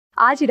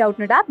आज ही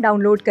Doubtnut app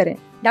download करें।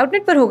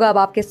 डाउटनट पर होगा अब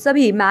आपके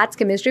सभी मैथ्स,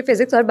 केमिस्ट्री,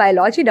 फिजिक्स और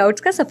बायोलॉजी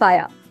डाउट्स का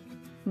सफाया।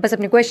 बस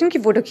अपने क्वेश्चन की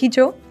फोटो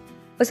खींचो,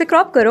 उसे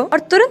क्रॉप करो और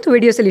तुरंत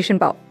वीडियो सोल्यूशन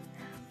पाओ।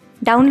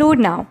 Download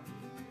now.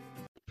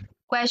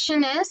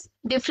 Question is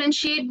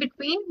differentiate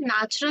between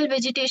natural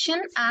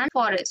vegetation and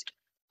forest.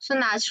 So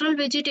natural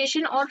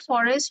vegetation और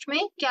forest में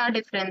क्या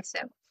difference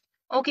है?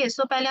 Okay,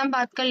 so पहले हम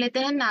बात कर लेते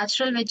हैं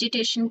natural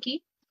vegetation की.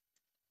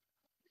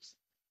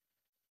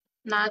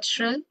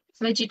 Natural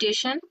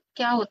vegetation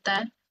क्या होता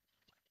है?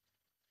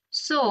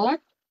 So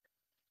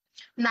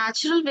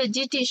natural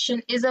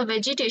vegetation is a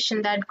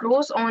vegetation that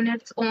grows on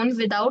its own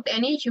without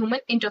any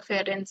human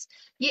interference.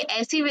 ये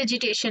ऐसी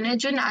vegetation है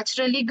जो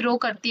naturally grow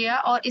करती है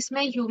और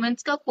इसमें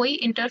humans का कोई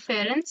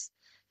interference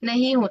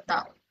नहीं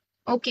होता.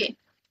 Okay,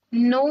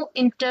 no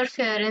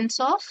interference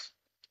of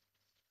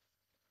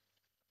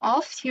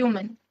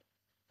human.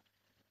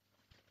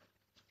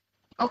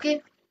 Okay,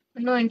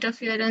 no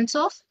interference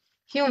of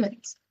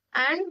humans,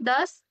 and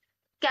thus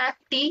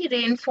cacti,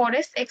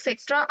 rainforest,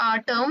 etc. are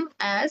termed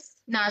as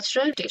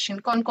natural vegetation.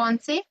 कौन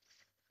से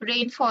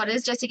रेन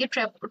फॉरेस्ट जैसे कि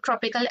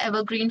tropical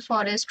evergreen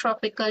forest,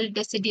 tropical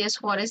deciduous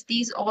forest,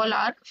 these all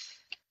are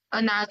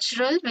a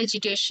natural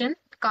vegetation,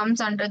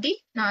 comes under the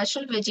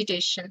natural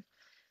vegetation,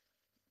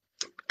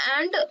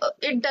 and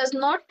it does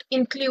not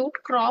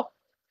include crop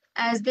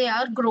as they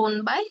are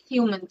grown by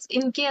humans.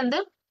 इनके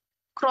अंदर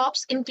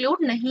crops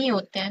include नहीं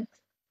होते हैं.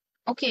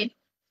 Okay,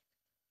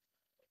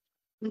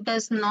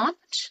 does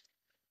not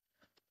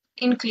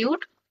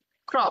include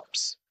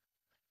crops.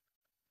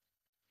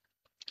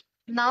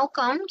 Now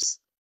comes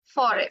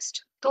forest.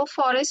 तो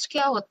forest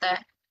क्या होता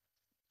है?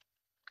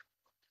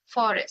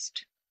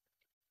 Forest.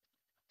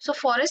 So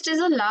forest is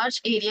a large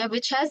area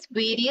which has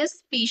various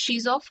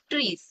species of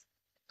trees.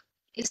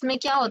 इसमें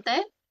क्या होता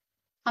है?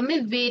 हमें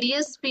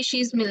various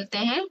species मिलते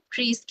हैं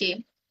trees के.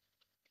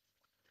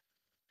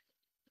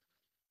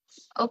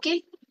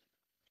 Okay.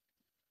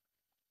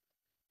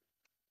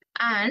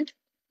 And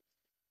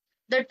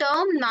the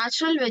term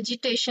natural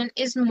vegetation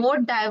is more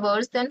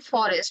diverse than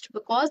forest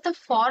because the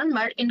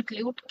former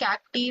include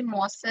cacti,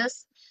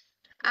 mosses,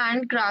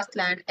 and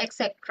grassland,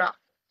 etc.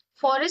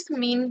 Forest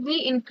mainly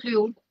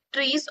include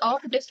trees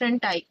of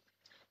different type.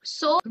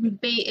 So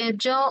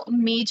जो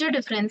major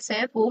difference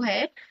है वो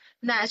है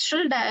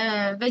natural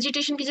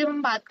vegetation की जब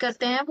हम बात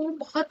करते हैं वो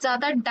बहुत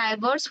ज़्यादा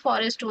diverse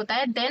forest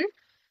होता है then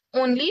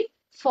only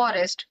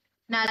forest.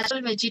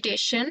 Natural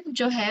vegetation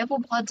जो है वो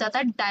बहुत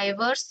ज़्यादा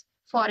diverse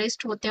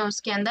forest होते हैं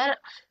उसके अंदर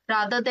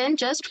rather than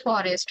just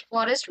forest.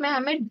 Forest में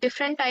हमें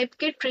different type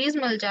के trees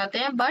मिल जाते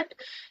हैं but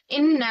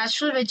in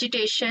natural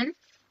vegetation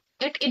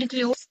it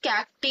includes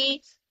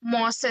cacti,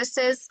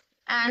 mosses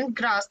and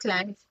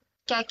grasslands.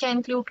 क्या क्या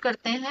include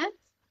करते हैं?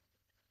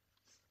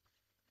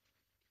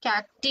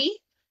 Cacti,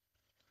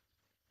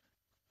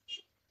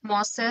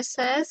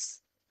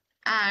 mosses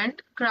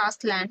and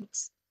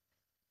grasslands.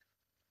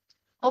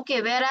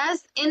 Okay,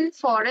 whereas in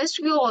forest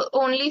we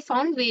only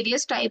found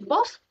various type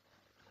of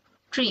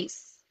trees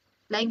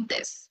like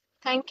this.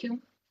 Thank you.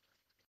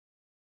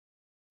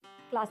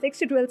 Class 6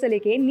 से 12 से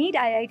लेके NEET,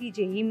 IIT,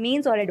 JEE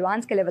mains और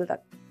advance के level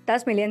तक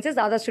 10 मिलियन से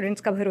ज्यादा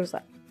स्टूडेंट्स का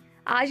भरोसा।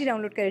 आज ही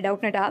डाउनलोड करें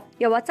डाउटनट ऐप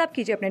या व्हाट्सएप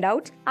कीजिए अपने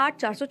डाउट्स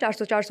 8400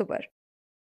 400 400 पर।